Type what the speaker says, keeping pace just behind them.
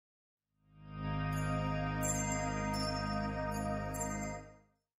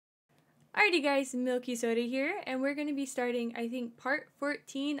Alrighty guys, Milky Soda here, and we're going to be starting, I think, part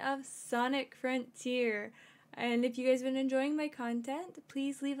 14 of Sonic Frontier. And if you guys have been enjoying my content,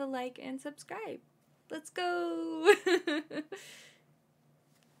 please leave a like and subscribe. Let's go!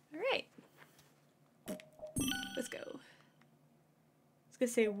 Alright. Let's go. I was going to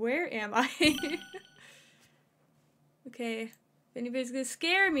say, where am I? Okay. If anybody's going to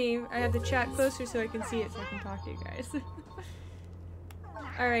scare me, I have the chat closer so I can see it so I can talk to you guys.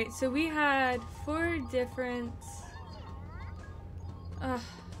 Alright, so we had 4 different... I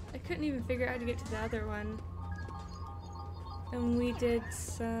couldn't even figure out how to get to the other one. And we did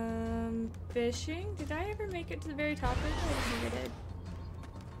some fishing. Did I ever make it to the very top of it?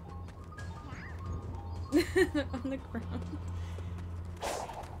 I don't think I did. On the ground.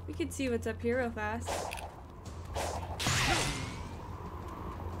 We could see what's up here real fast.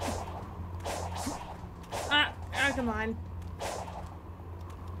 Ah, come on.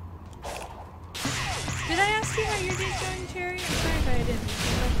 Did I ask you how your day's going, Cherry? I'm sorry if I didn't.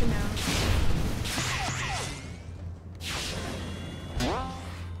 I'd like to know.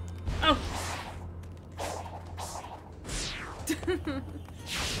 Oh!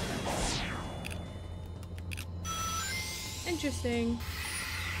 Interesting.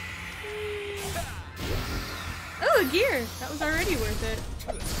 Oh, a gear! That was already worth it.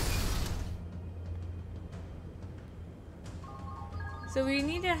 So we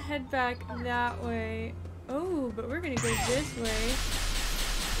need to head back that way. Oh, but we're gonna go this way.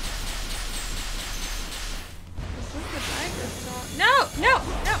 No! No!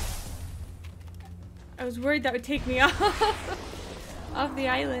 No! I was worried that would take me off the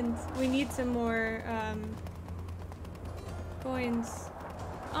island. We need some more coins.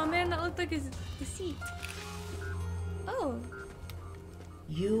 Oh man, that looked like a seat. Oh.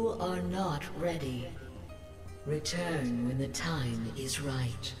 You are not ready. Return when the time is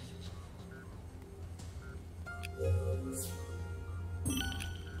right.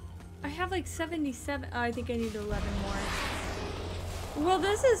 I have like 77. Oh, I think I need 11 more. Well,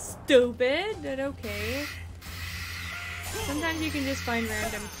 this is stupid, but okay. Sometimes you can just find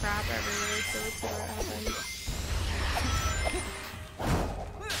random crap everywhere, so let's see what happens.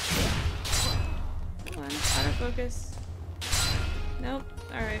 Come on, autofocus. Nope.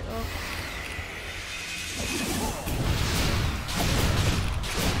 Alright, well.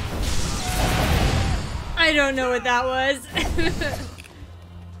 I don't know what that was.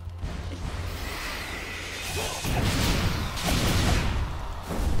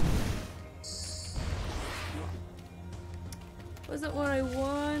 Wasn't what I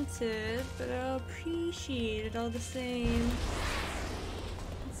wanted, but I'll appreciate it all the same.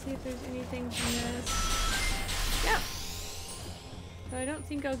 Let's see if there's anything from this. Yeah. So I don't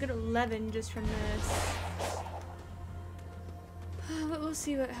think I'll get 11 just from this. But we'll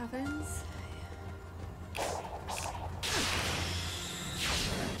see what happens.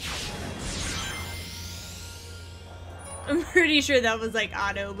 I'm pretty sure that was like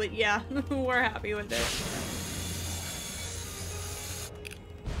auto, but yeah, we're happy with it.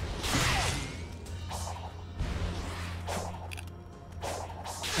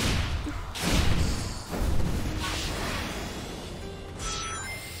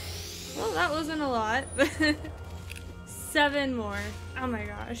 Well, that wasn't a lot, but 7 more. Oh my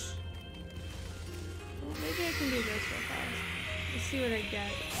gosh. Well, maybe I can do this real fast. Let's see what I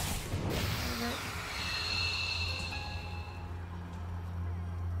get.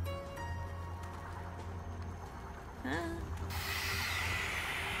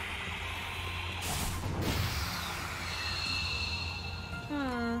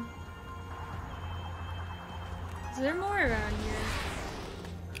 Huh. Is there more around here?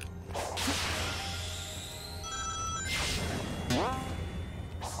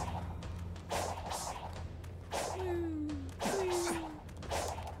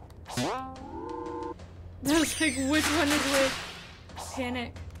 That was like, which one is which?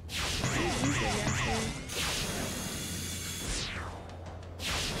 Panic.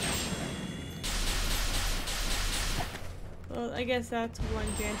 Well, I guess that's one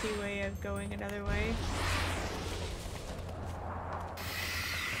fancy way of going another way.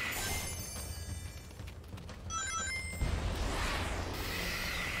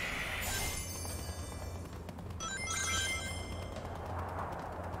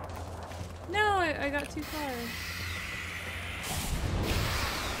 No, I got too far.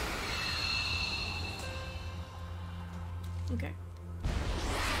 Okay.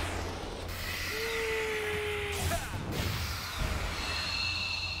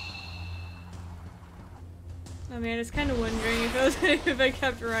 Oh man, I was kind of wondering if if I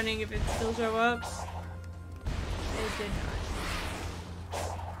kept running, if it'd still show up. It did not.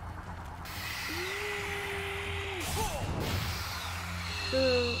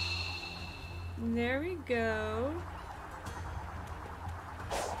 So there we go.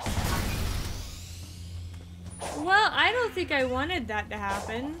 Well, I don't think I wanted that to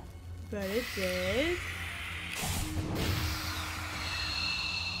happen, but it did.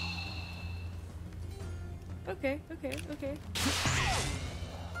 Okay.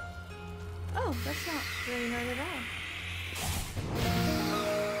 Oh, that's not very hard at all.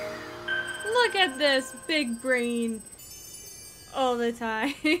 Look at this big brain all the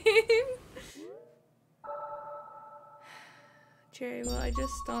time. Cherry, well, I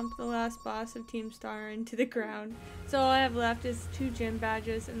just stomped the last boss of Team Star into the ground. So all I have left is 2 gym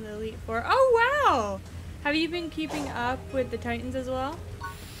badges and the Elite Four. Oh, wow! Have you been keeping up with the Titans as well?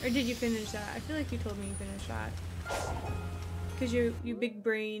 Or did you finish that? I feel like you told me you finished that. Because you big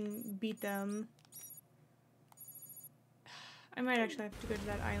brain beat them. I might actually have to go to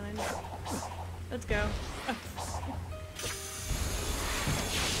that island. Let's go. Oh.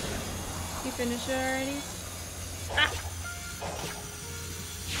 You finished it already? Ah!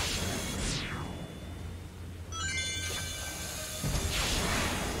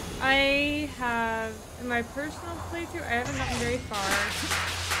 I have, in my personal playthrough, I haven't gotten very far.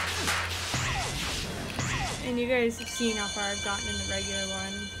 And you guys have seen how far I've gotten in the regular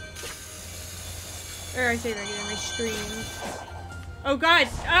one. Or I say regular, my stream. Oh god!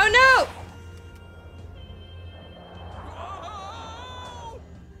 Oh no!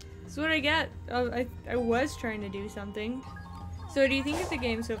 That's what I get. Oh, I was trying to do something. So what do you think of the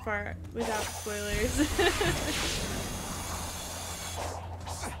game so far, without spoilers?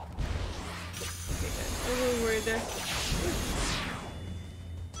 Okay, good. A little worried there.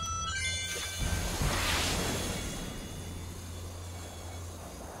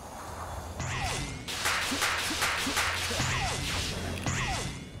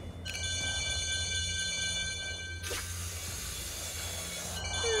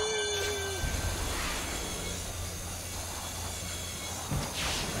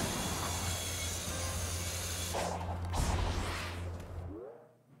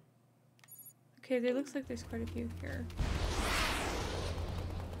 Okay, there looks like there's quite a few here.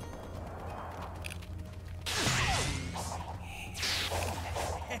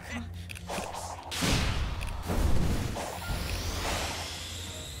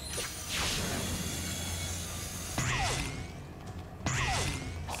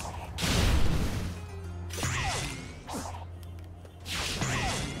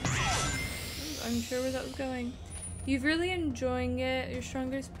 I'm sure where that was going. You've really enjoying it. Your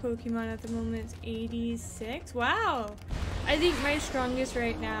strongest Pokemon at the moment is 86. Wow! I think my strongest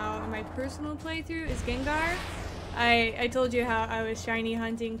right now in my personal playthrough is Gengar. I told you how I was shiny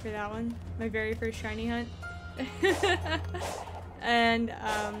hunting for that one. My very first shiny hunt. And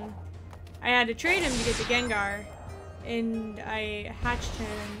I had to trade him to get the Gengar. And I hatched him.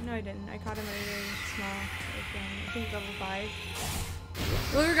 No, I didn't. I caught him at a very small, like, I think level 5.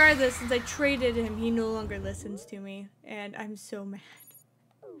 Well, regardless, since I traded him, he no longer listens to me, and I'm so mad.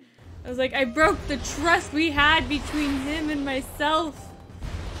 I was like, I broke the trust we had between him and myself.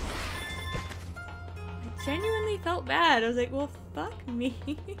 I genuinely felt bad. I was like, well, fuck me.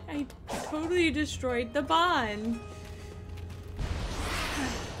 I totally destroyed the bond.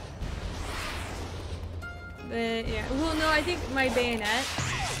 But yeah, well, no, I think my Bayonet,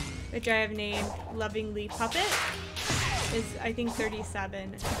 which I have named Lovingly Puppet, is, I think,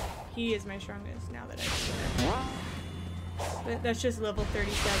 37. He is my strongest now that I see it. But that's just level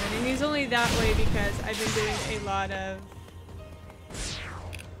 37. And he's only that way because I've been doing a lot of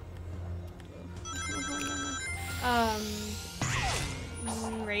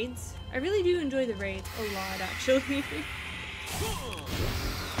raids. I really do enjoy the raids a lot, actually.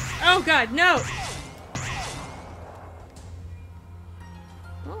 Oh god, no!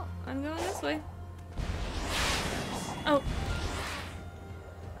 Well, I'm going this way. Oh.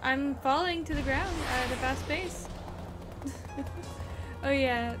 I'm falling to the ground at a fast pace. Oh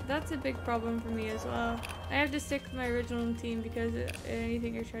yeah, that's a big problem for me as well. I have to stick with my original team because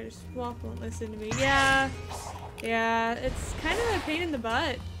anything I try to swap won't listen to me. Yeah, it's kind of a pain in the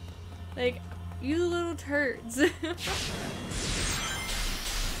butt. Like, you little turds.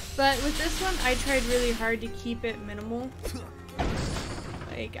 But with this one, I tried really hard to keep it minimal.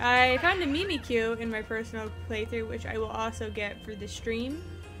 Like, I found a Mimikyu in my personal playthrough, which I will also get for the stream.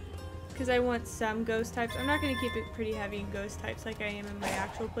 Because I want some ghost types. I'm not going to keep it pretty heavy in ghost types like I am in my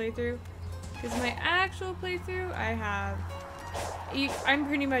actual playthrough. Because my actual playthrough, I'm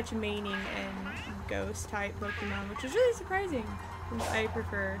pretty much maining in ghost type Pokemon, which is really surprising. Because I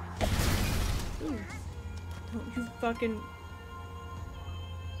prefer... Ooh. Don't you fucking...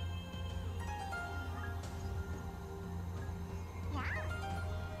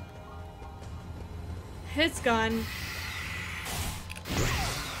 It's gone.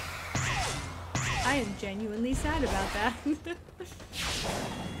 I am genuinely sad about that.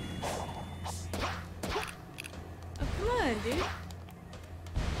 Oh, come on, dude.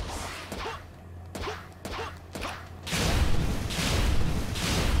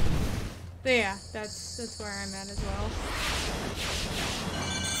 But yeah, that's where I'm at as well.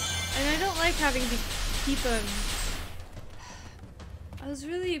 And I don't like having to keep I was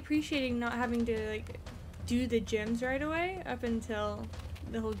really appreciating not having to like do the gyms right away up until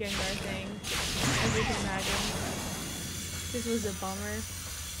the whole Gengar thing, as you can imagine. This was a bummer.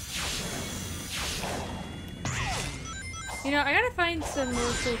 You know, I gotta find some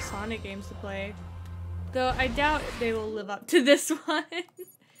more cool Sonic games to play. Though I doubt they will live up to this one.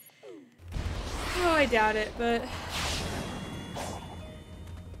 Oh, I doubt it, but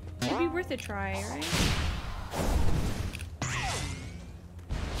it'd be worth a try, right?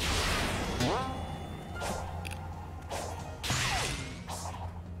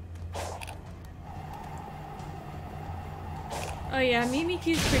 Oh yeah,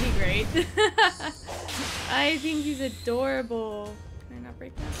 Mimikyu's pretty great. I think he's adorable. Can I not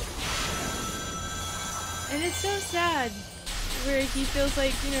break that? And it's so sad where he feels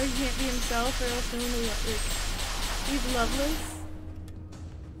like, you know, he can't be himself or else no one will, like, he's loveless.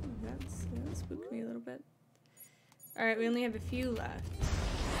 That spooked me a little bit. Alright, we only have a few left.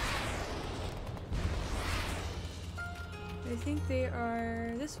 I think they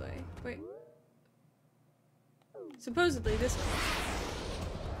are this way. Wait. Supposedly this way.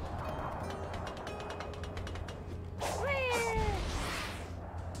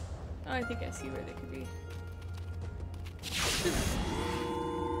 Oh, I think I see where they could be.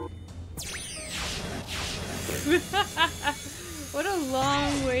 What a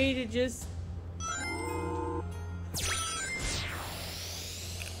long way to just...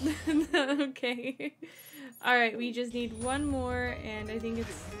 Okay. Alright, we just need one more, and I think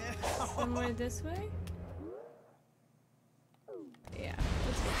it's somewhere this way? Yeah,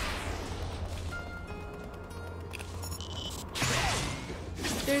 let's go.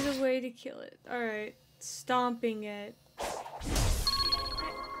 There's a way to kill it. Alright, stomping it.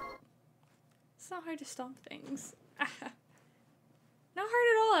 It's not hard to stomp things. Not hard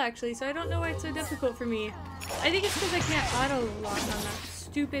at all, actually, so I don't know why it's so difficult for me. I think it's because I can't auto-lock on that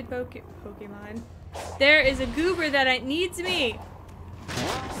stupid Pokemon. There is a goober that needs me!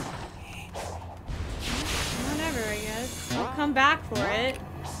 Whatever, I guess. I'll come back for it.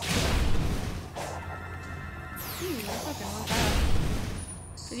 I fucking want that.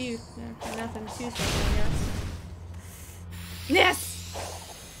 What do you... nothing too special, I guess. Yes!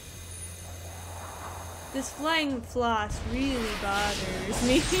 This flying floss really bothers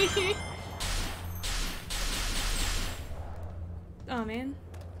me. Oh, man.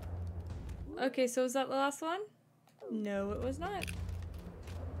 Okay, so was that the last one? No, it was not.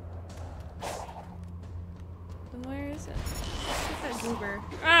 Then where is it? Let's get that goober.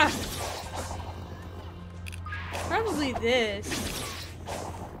 Ah! Probably this.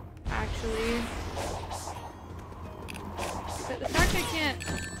 Actually. But the fact I can't...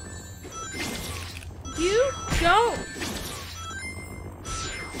 You don't!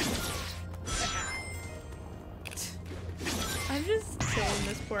 I'm just killing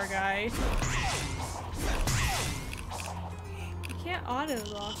this poor guy. You can't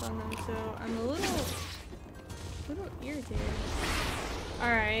auto-lock on them, so I'm a little irritated.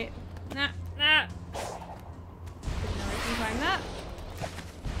 Alright. Nah. Didn't know I can climb that.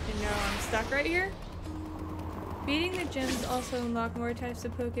 Didn't know I'm stuck right here. Beating the gyms also unlock more types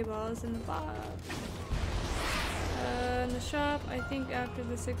of Pokeballs in the box. In the shop, I think after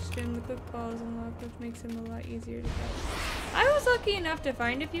the 6th gym, the quick ball is unlocked, which makes him a lot easier to catch. I was lucky enough to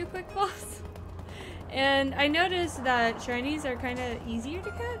find a few quick balls, and I noticed that shinies are kind of easier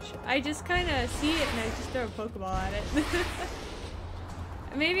to catch. I just kind of see it and I just throw a Pokeball at it.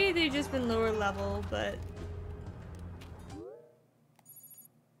 Maybe they've just been lower level, but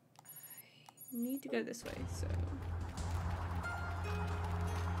I need to go this way, so...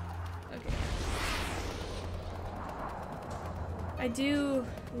 Okay. I do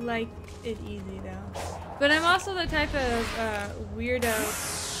like it easy though. But I'm also the type of weirdo.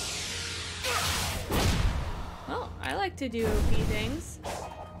 Well, I like to do OP things.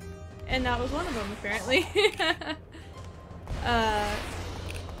 And that was one of them apparently.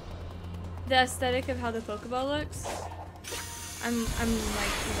 The aesthetic of how the Pokeball looks. I'm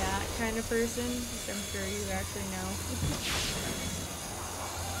like that kind of person, which I'm sure you actually know.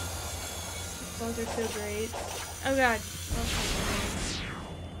 Balls are so great. Oh god. Oh,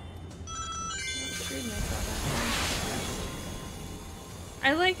 I screwed myself out.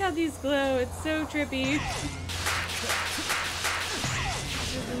 I like how these glow. It's so trippy.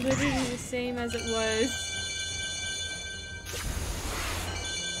 It's literally the same as it was.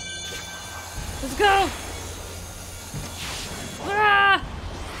 Let's go! Ah!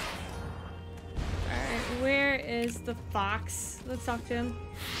 Alright, where is the fox? Let's talk to him.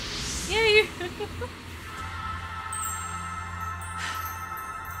 Yeah, you.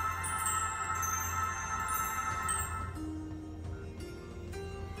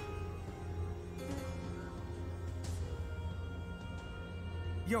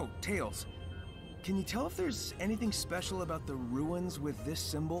 Yo, Tails. Can you tell if there's anything special about the ruins with this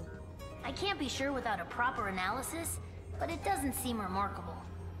symbol? I can't be sure without a proper analysis, but it doesn't seem remarkable.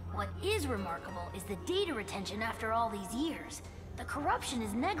 What is remarkable is the data retention after all these years. The corruption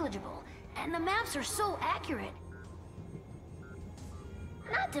is negligible, and the maps are so accurate.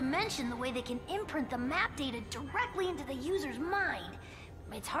 Not to mention the way they can imprint the map data directly into the user's mind.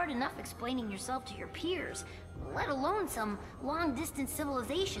 It's hard enough explaining yourself to your peers, let alone some long-distance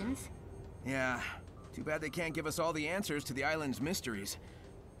civilizations. Yeah, too bad they can't give us all the answers to the island's mysteries.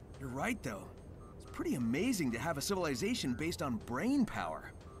 You're right, though. It's pretty amazing to have a civilization based on brain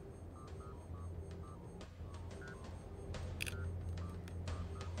power.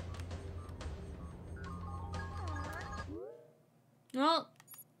 Well,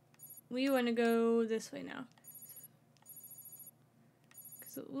 we want to go this way now.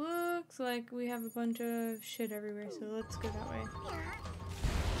 Because it looks like we have a bunch of shit everywhere, so let's go that way.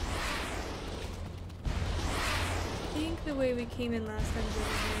 I think the way we came in last time was over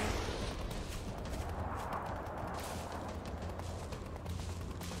here.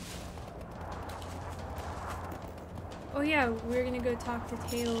 Oh yeah, we're gonna go talk to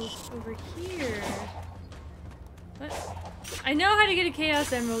Tails over here. What? I know how to get a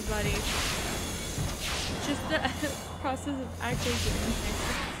Chaos Emerald, buddy. It's just the process of actually getting there.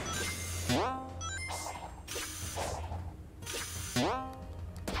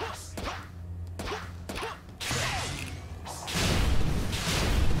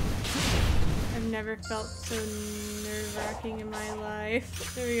 I've never felt so nerve-wracking in my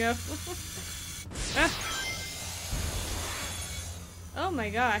life. There we go. Ah. Oh my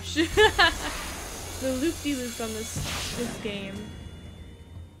gosh. The loop-de-loops on this game.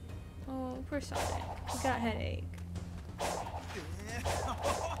 Oh, poor Sonic. He got headache.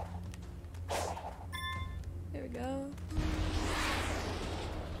 There we go.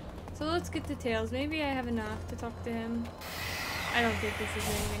 So let's get to Tails. Maybe I have enough to talk to him. I don't think this is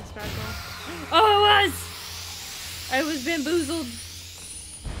anything special. Oh, it was! I was bamboozled.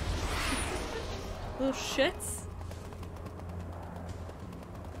 Little shits.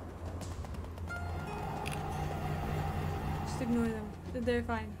 Ignore them. They're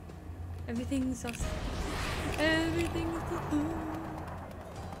fine. Everything's awesome. Everything's awesome.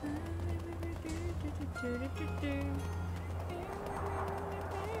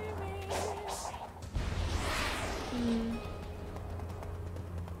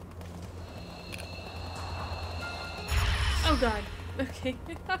 Oh god. Okay.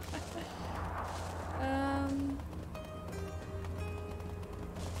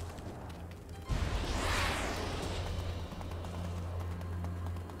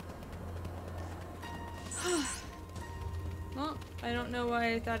 Well, I don't know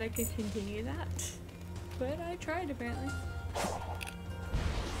why I thought I could continue that, but I tried apparently.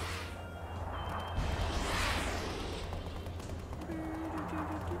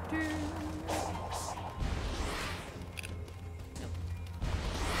 Nope.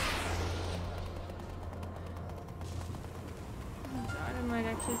 Oh god, I might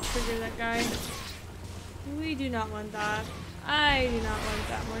actually trigger that guy. We do not want that. I do not want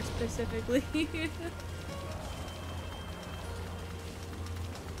that more specifically.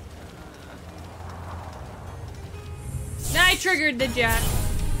 I triggered the jet.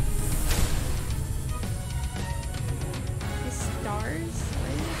 The stars? Why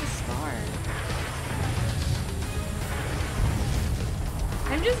do you have a star?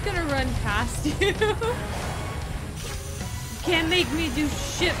 I'm just gonna run past you. You can't make me do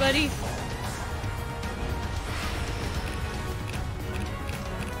shit, buddy.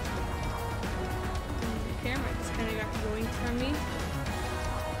 The camera just kinda got yoinked from me.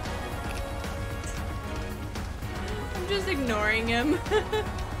 Just ignoring him.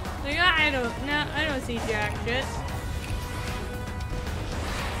 Like, I don't see jack shit.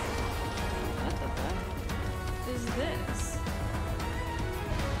 What the fuck is this?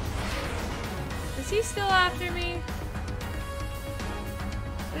 Is he still after me?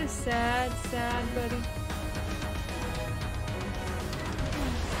 What a sad, sad buddy.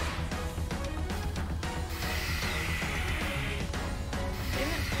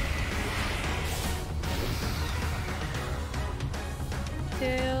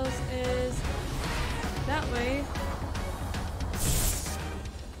 that way.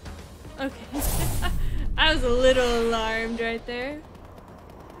 Okay. I was a little alarmed right there.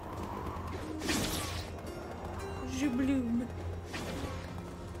 Jabloom.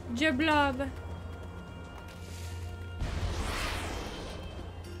 Jablob.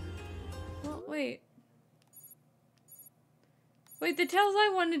 Well, wait. Wait, the tails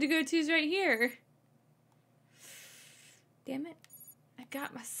I wanted to go to is right here. Damn it. I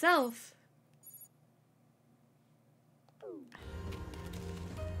got myself.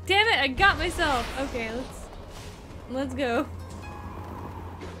 Damn it, I got myself. Okay, let's go.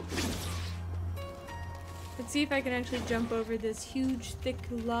 Let's see if I can actually jump over this huge, thick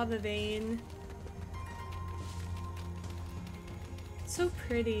lava vein. It's so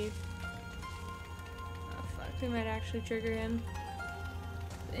pretty. Oh fuck, we might actually trigger him.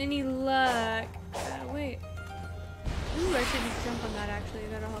 Any luck? Wait. Ooh, I should just jump on that actually,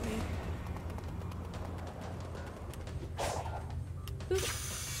 that'll help me. Ooh,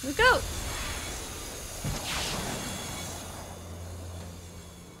 let's go!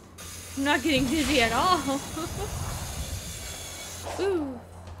 I'm not getting dizzy at all. Ooh.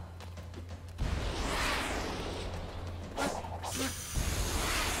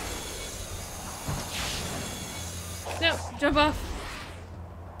 No, jump off.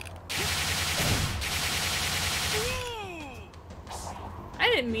 I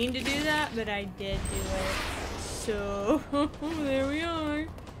didn't mean to do that, but I did do it. So, there we are.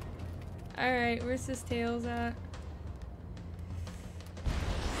 Alright, where's this tails at?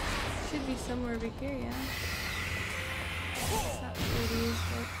 Should be somewhere over here, yeah. It's not where it is,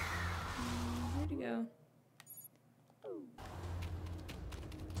 but where'd it go?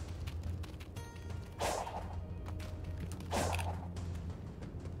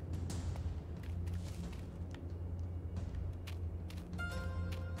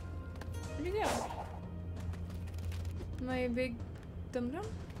 Where'd it go? My big dum-dum?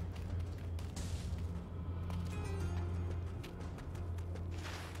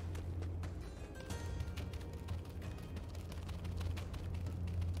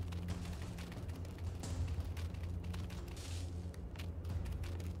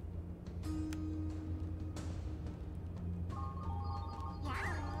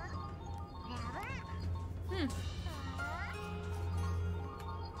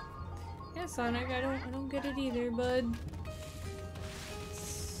 Yeah, Sonic, I don't get it either, bud.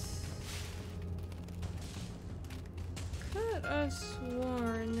 Could have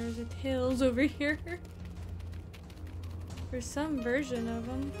sworn there's a Tails over here. Or some version of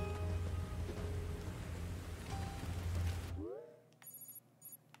him.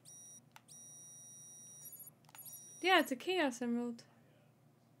 Yeah, it's a Chaos Emerald.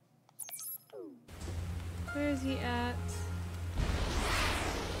 Where is he at?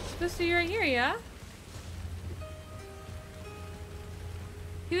 Supposed to be right here, yeah?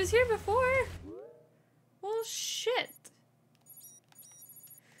 He was here before? Well, shit.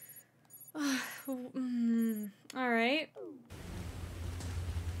 Alright.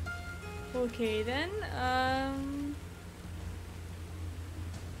 Okay then,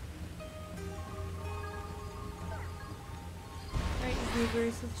 Alright,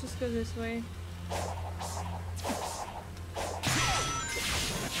 goobers, let's just go this way.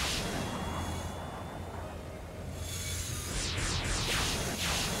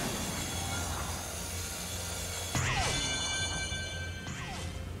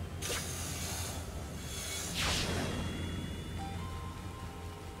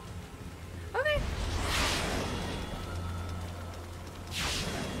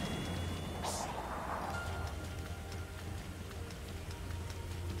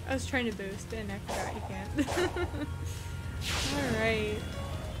 I was trying to boost and I forgot you can't. Alright.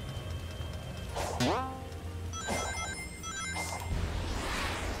 I'm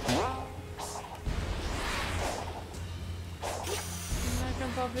not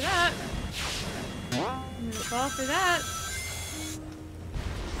gonna fall for that. I'm gonna fall for that.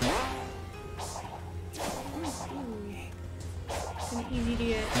 Ooh. It's gonna be easy to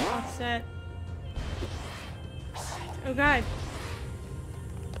get offset. Oh god.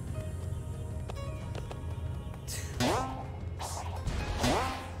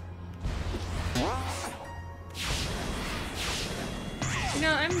 You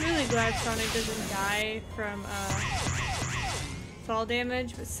know, I'm really glad Sonic doesn't die from fall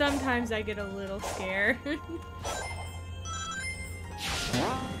damage, but sometimes I get a little scared.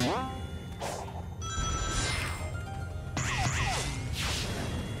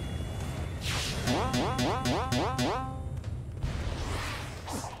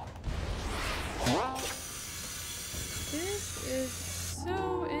 This is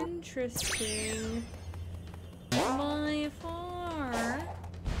so interesting. by far.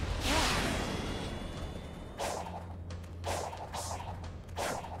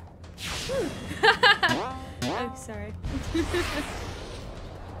 Oh, sorry.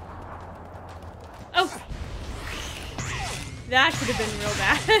 Oh! That could have been real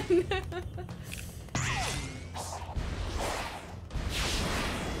bad.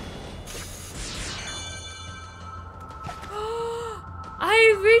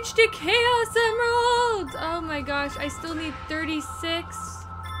 I reached a Chaos Emerald! Oh my gosh, I still need 36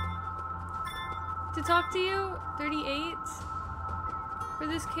 to talk to you. 38 for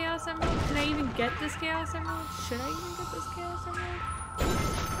this Chaos Emerald. Can I even get this Chaos Emerald? Should I even get this Chaos Emerald?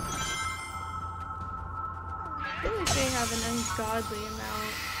 I feel like they have an ungodly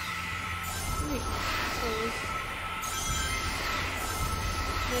amount. Wait, close.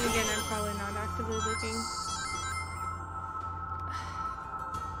 Then again, I'm probably not actively looking.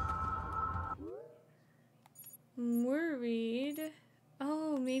 I'm worried.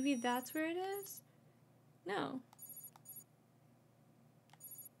 Oh, maybe that's where it is? No.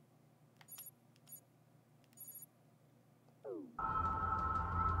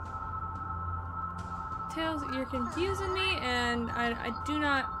 Tails, you're confusing me, and I do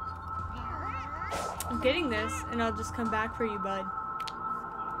not... I'm getting this, and I'll just come back for you, bud.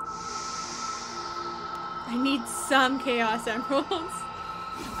 I need some Chaos Emeralds.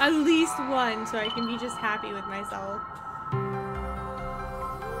 At least one, so I can be just happy with myself.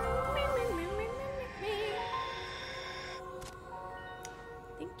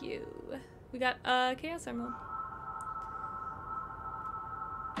 Thank you. We got a Chaos Emerald.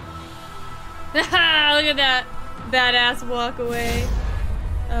 Haha! Look at that badass walk away.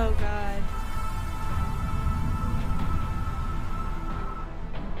 Oh god.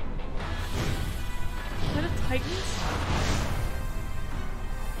 Is that a Titan?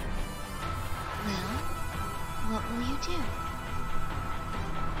 Well, what will you do?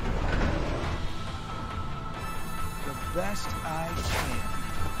 The best I can.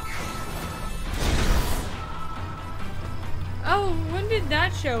 Oh, when did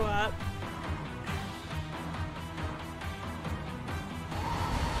that show up?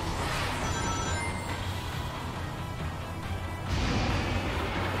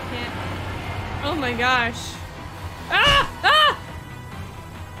 Can't. Oh my gosh. Ah! Ah!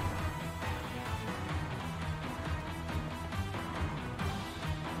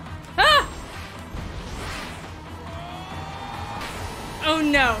 Ah! Oh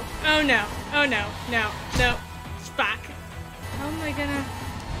no. Oh no. Oh no. No. No. Fuck. How am I gonna...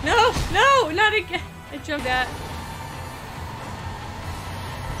 No! No! Not again! I jumped that.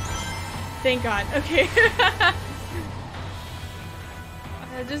 Thank God. Okay.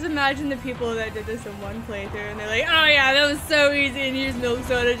 Just imagine the people that did this in one playthrough and they're like, oh yeah, that was so easy, and here's Milk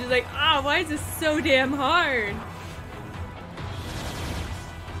Soda. Just like, oh, why is this so damn hard?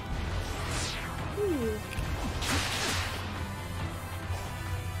 Ooh.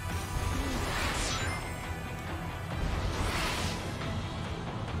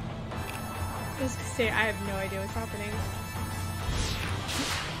 I was gonna say, I have no idea what's happening.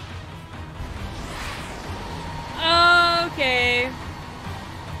 Okay.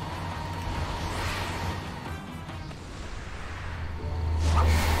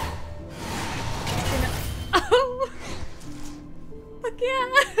 Oh! Fuck yeah!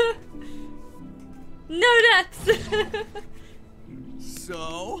 No deaths!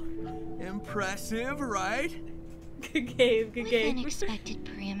 So impressive, right? Good game, good game. Within expected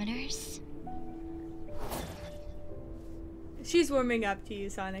parameters. She's warming up to you,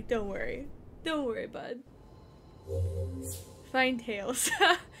 Sonic. Don't worry. Don't worry, bud. Find Tails.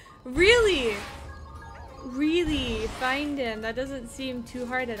 Really? Really? Find him. That doesn't seem too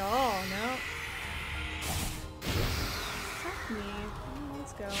hard at all, no? Fuck me. Oh,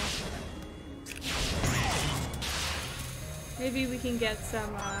 let's go. Maybe we can get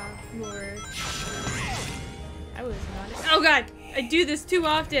some, more... I was not... Oh god! I do this too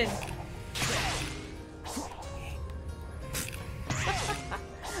often!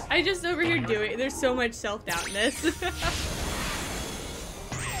 I just over here do it. There's so much self-doubt in this.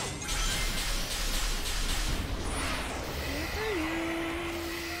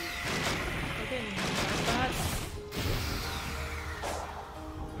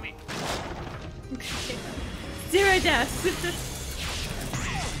 Zero deaths.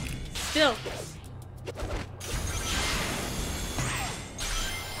 Still.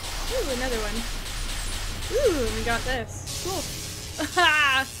 Ooh, another one. Ooh, we got this. Cool.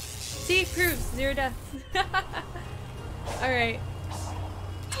 See, proves 0 deaths. Alright.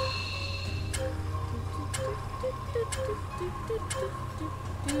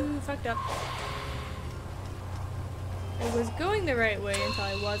 Fucked up. I was going the right way until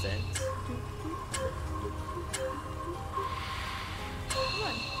I wasn't. Come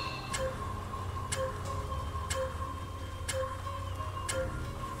on.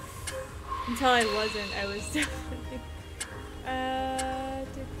 Until I wasn't, I was definitely...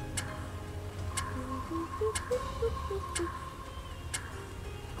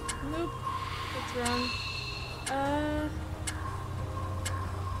 Nope. That's wrong.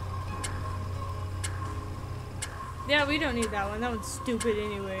 Yeah, we don't need that one. That one's stupid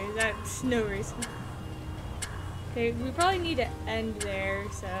anyway. That's no reason. Okay, we probably need to end there,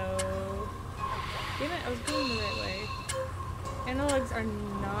 so... Damn it, I was going the right way. Analogs are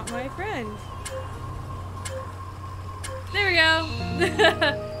not my friend. There we go!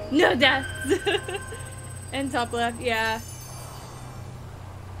 No deaths! And top left, yeah.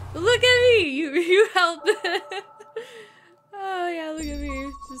 Look at me! You helped! Oh yeah, look at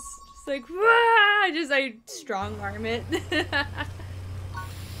me. Just like, wah! I strong arm it.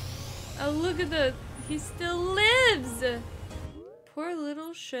 Oh, look at the... He still lives! Poor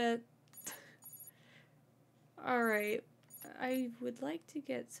little shit. Alright. I would like to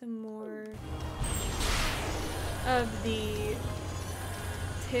get some more of the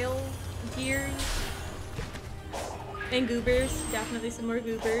tail gears. And goobers. Definitely some more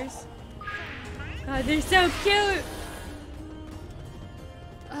goobers. God, they're so cute!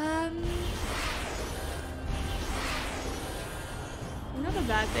 Another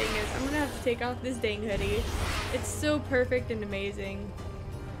bad thing is I'm gonna have to take off this dang hoodie. It's so perfect and amazing.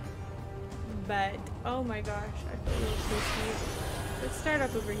 But, oh my gosh, I feel a little twisty. Let's start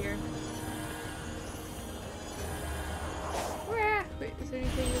up over here. Wait, is there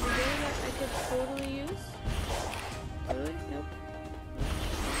anything over here that I could totally use? Really? Nope.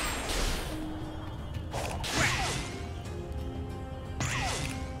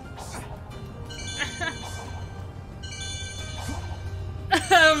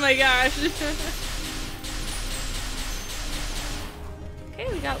 Oh my gosh. Okay,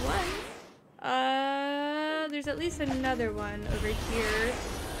 we got one. There's at least another one over here.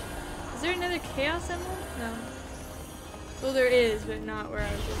 Is there another chaos symbol? No. Well, there is, but not where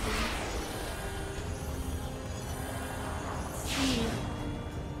I was looking. Let's see.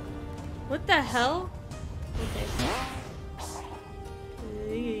 What the hell? Okay.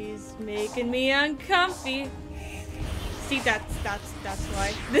 He's making me uncomfy. See, that's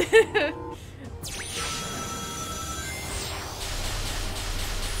why.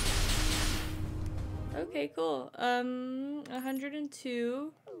 Okay, cool.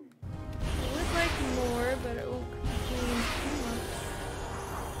 102. I would like more, but it won't complain too much.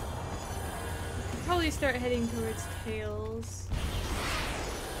 I could probably start heading towards tails.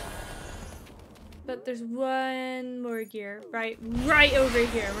 But there's one more gear right over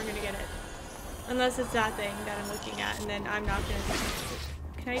here. We're gonna get it. Unless it's that thing that I'm looking at, and then I'm not gonna do it.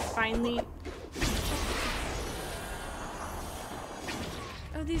 Can I finally...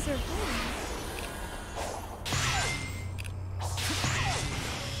 Oh, these are homes.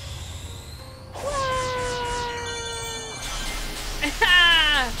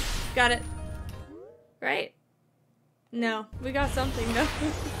 Got it. Right? No, we got something though.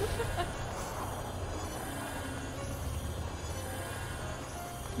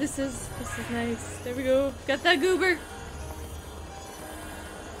 This is nice. There we go. Got that goober.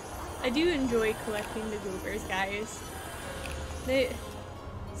 I do enjoy collecting the goobers, guys.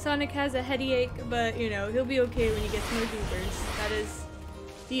 Sonic has a headache, but you know, he'll be okay when he gets more goobers. That is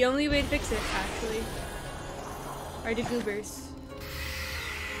the only way to fix it, actually. Are the goobers.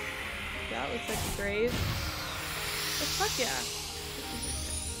 That looks like a grave. Oh, fuck yeah.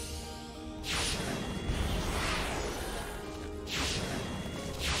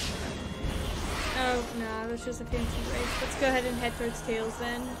 Oh, no, it was just a fancy grave. Let's go ahead and head towards Tails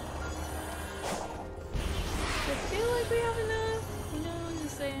then. I feel like we have enough. You know, I'm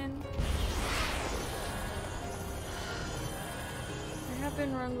just saying. I have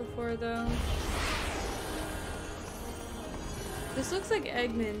been wrong before, though. This looks like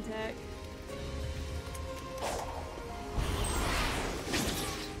Eggman tech.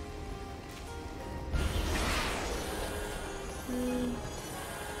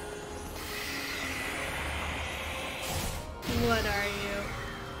 What are you?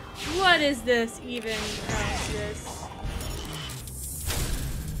 What is this even? Oh, this.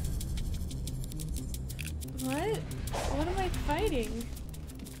 What? What am I fighting?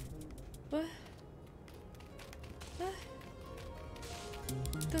 What? What?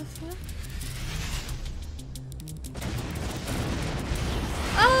 The fuck?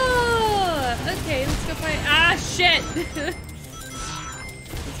 Oh! Okay, let's go fight. Ah, shit!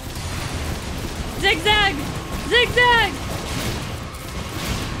 Zigzag! Zigzag!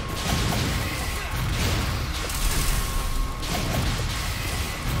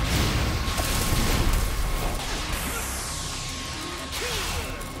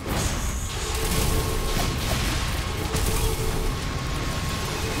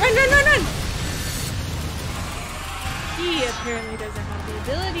 Run, run, run, run! He apparently doesn't have the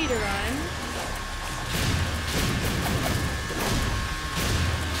ability to run.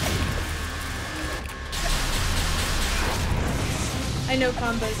 I know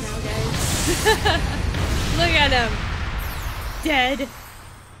combos now, guys. Look at him. Dead.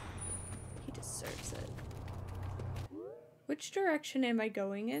 He deserves it. Which direction am I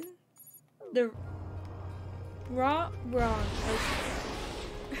going in? The wrong.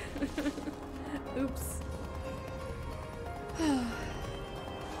 Okay. Oops.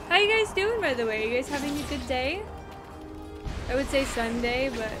 How you guys doing, by the way? You guys having a good day? I would say Sunday,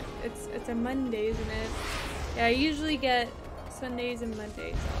 but it's a Monday, isn't it? Yeah, I usually get Sundays and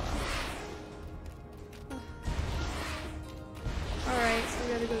Mondays off. Alright, so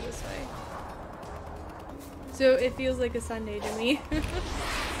we gotta go this way. So it feels like a Sunday to me.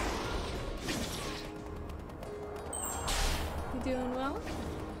 You doing well?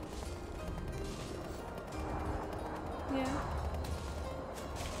 Yeah.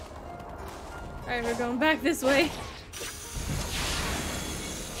 Alright, we're going back this way.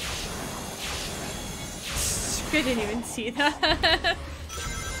 I didn't even see that.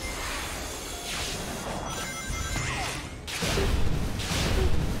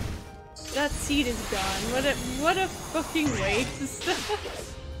 That seed is gone. What a fucking waste.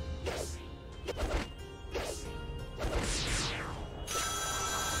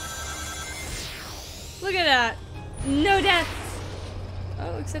 Look at that. No deaths.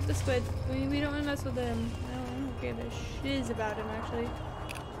 Oh, except the squid. We don't want to mess with him. I don't give a shiz about him, actually.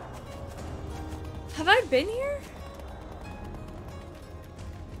 Have I been here?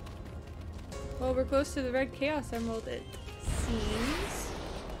 Well, we're close to the Red Chaos Emerald, it seems.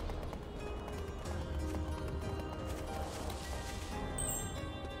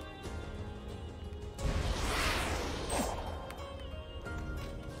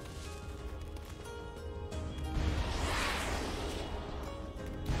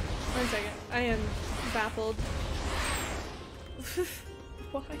 One second. I am baffled.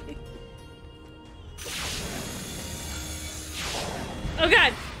 Why? Oh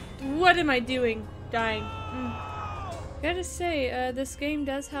god! What am I doing? Dying. Gotta say, this game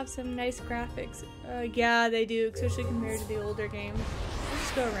does have some nice graphics. Yeah, they do, especially compared to the older games. I'll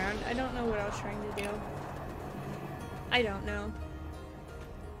just go around. I don't know what I was trying to do. I don't know.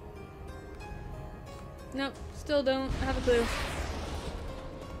 Nope, still don't have a clue.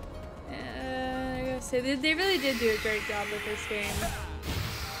 I gotta say, they really did do a great job with this game.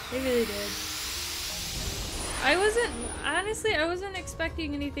 They really did. Honestly, I wasn't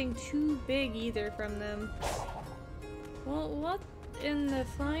expecting anything too big either from them. Well, what in the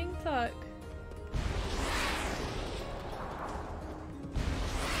flying fuck?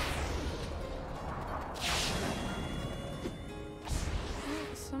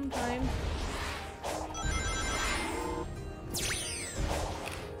 Well, sometime.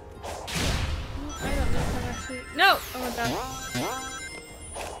 Well, I don't know if I'm actually. No! I want that.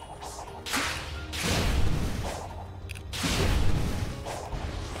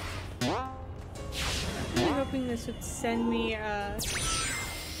 Hoping this would send me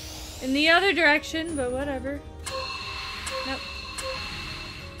in the other direction, but whatever. Nope.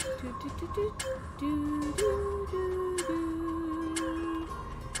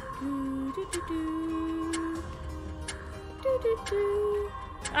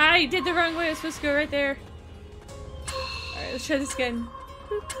 I did the wrong way. I was supposed to go right there. Alright, let's try this again.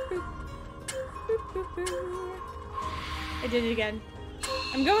 I did it again.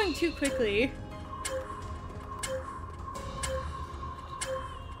 I'm going too quickly.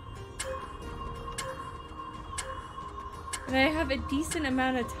 And I have a decent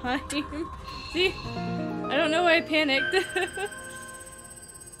amount of time. See? I don't know why I panicked.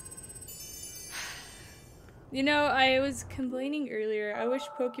 You know, I was complaining earlier. I wish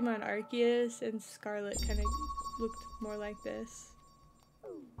Pokemon Arceus and Scarlet kind of looked more like this.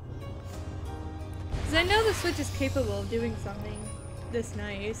 Because I know the Switch is capable of doing something this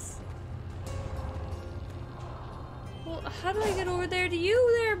nice. Well, how do I get over there to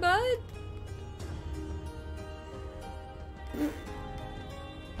you there, bud?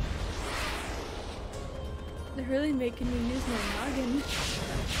 They're really making me use my noggin.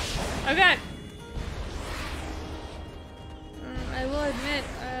 Oh god! I will admit,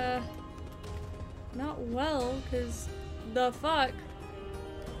 not well, because the fuck?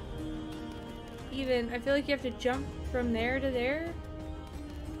 even? I feel like you have to jump from there to there.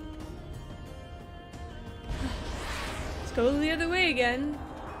 Let's go the other way again.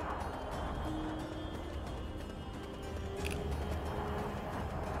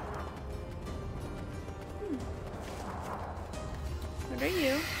 What are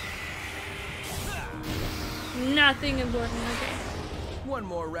you? Nothing important, okay. One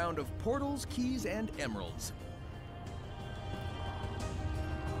more round of portals, keys, and emeralds.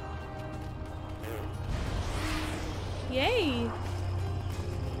 Yay!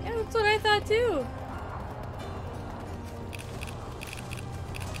 Yeah, that's what I thought too.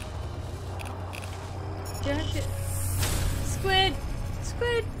 Jack, squid!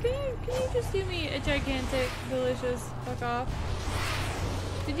 Squid! Can you just do me a gigantic, delicious fuck off?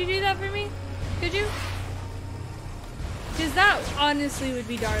 Did you do that for me? Could you? Because that honestly would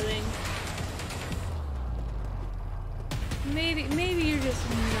be darling. Maybe you're just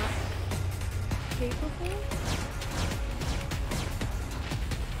not capable?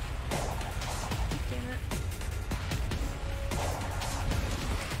 Damn it.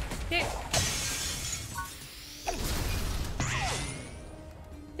 Okay.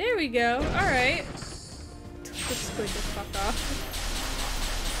 There we go. Alright. The squid just fucked off.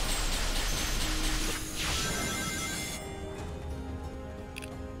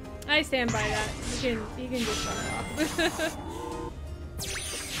 I stand by that. You can just fuck off.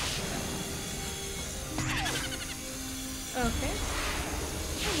 Okay.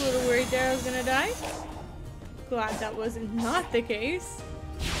 I was a little worried there I was gonna die. Glad that wasn't not the case.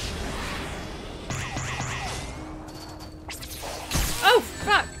 Oh,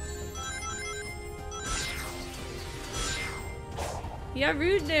 fuck! Yeah,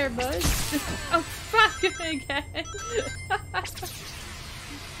 rude there, bud. Oh, fuck again.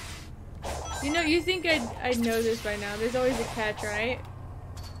 You know, you think I'd know this by now. There's always a catch, right?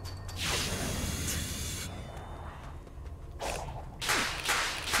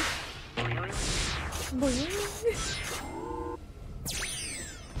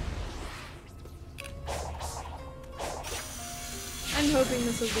 I'm hoping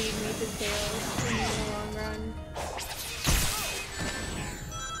this will lead me to Tails in the long run.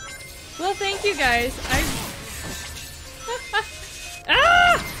 Well, thank you guys.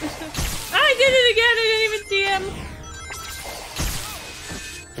 Ah! I did it again! I didn't even see him!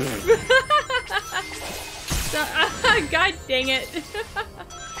 God dang it.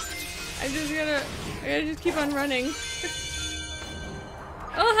 I gotta just keep on running.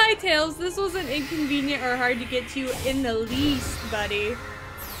 Oh, hi, Tails. This wasn't inconvenient or hard to get to in the least, buddy.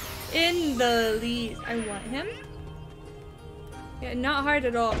 In the least. I want him? Yeah, not hard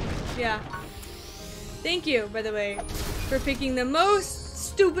at all. Yeah. Thank you, by the way, for picking the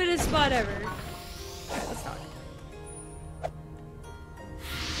most stupidest spot ever. Alright, let's talk.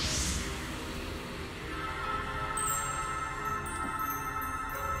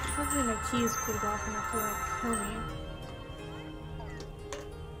 Hopefully no keys cooled off enough to like kill me.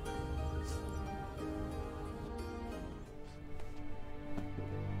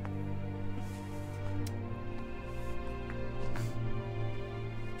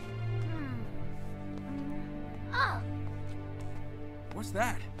 What's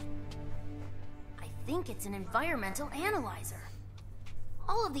that? I think it's an environmental analyzer.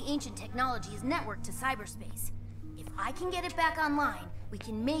 All of the ancient technology is networked to cyberspace. If I can get it back online, we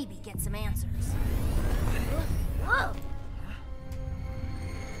can maybe get some answers. Whoa!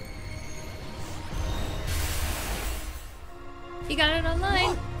 You got it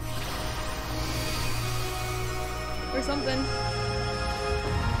online. Or something.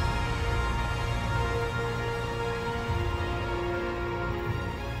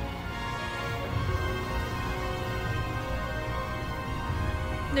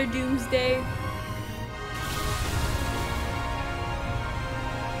 Their doomsday.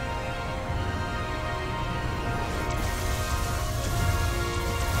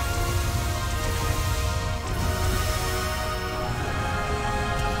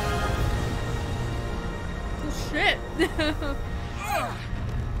 Oh, shit.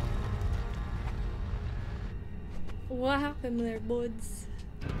 What happened there, buds?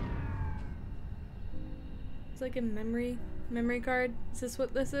 It's like a memory card. Is this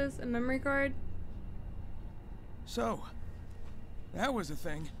what this is? A memory card? So, that was a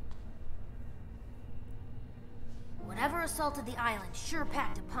thing. Whatever assaulted the island sure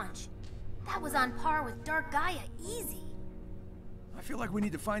packed a punch. That was on par with Dark Gaia, easy. I feel like we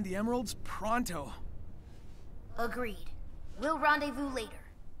need to find the emeralds pronto. Agreed. We'll rendezvous later.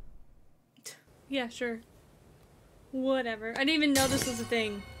 Yeah, sure. Whatever. I didn't even know this was a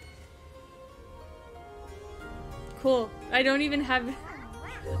thing. Cool. I don't even have...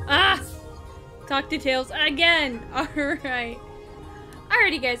 Ah! Talk to Tails again! Alright.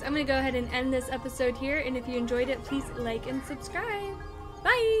 Alrighty guys, I'm gonna go ahead and end this episode here, and if you enjoyed it, please like and subscribe.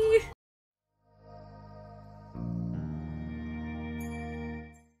 Bye!